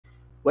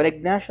When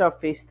Ignacia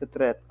faced the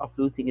threat of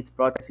losing its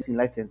broadcasting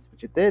license,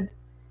 which it did,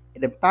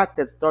 it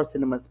impacted Star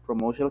Cinema's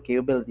promotional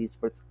capabilities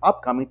for its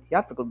upcoming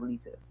theatrical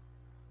releases.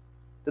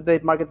 Today,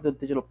 marketed to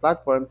digital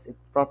platforms, its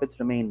profits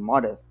remain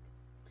modest.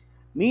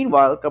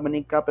 Meanwhile,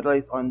 company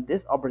capitalized on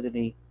this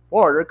opportunity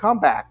for their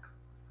comeback.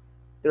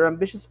 Their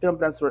ambitious film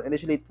plans were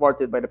initially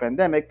thwarted by the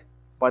pandemic,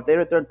 but they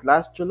returned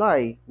last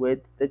July with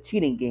The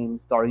Cheating Game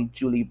starring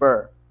Julie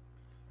Burr.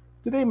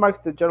 Today marks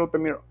the general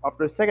premiere of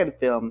their second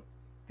film,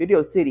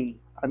 Video City,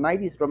 a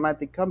 90s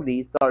romantic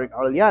comedy starring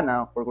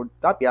Aliana or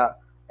Tapia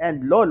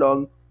and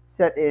Lolong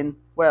set in,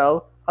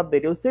 well, a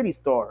Video City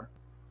store.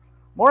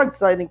 More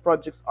exciting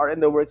projects are in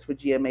the works for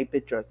GMA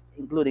Pictures,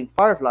 including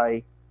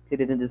Firefly,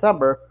 slated in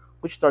December,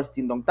 which stars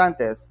Tindong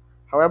Tantes.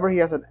 However, he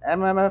has an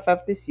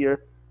MMFF this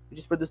year, which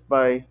is produced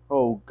by,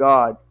 oh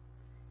god.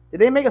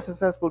 Did they make a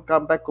successful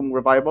comeback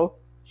revival?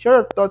 Share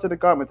your thoughts in the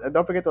comments and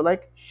don't forget to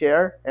like,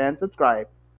 share, and subscribe.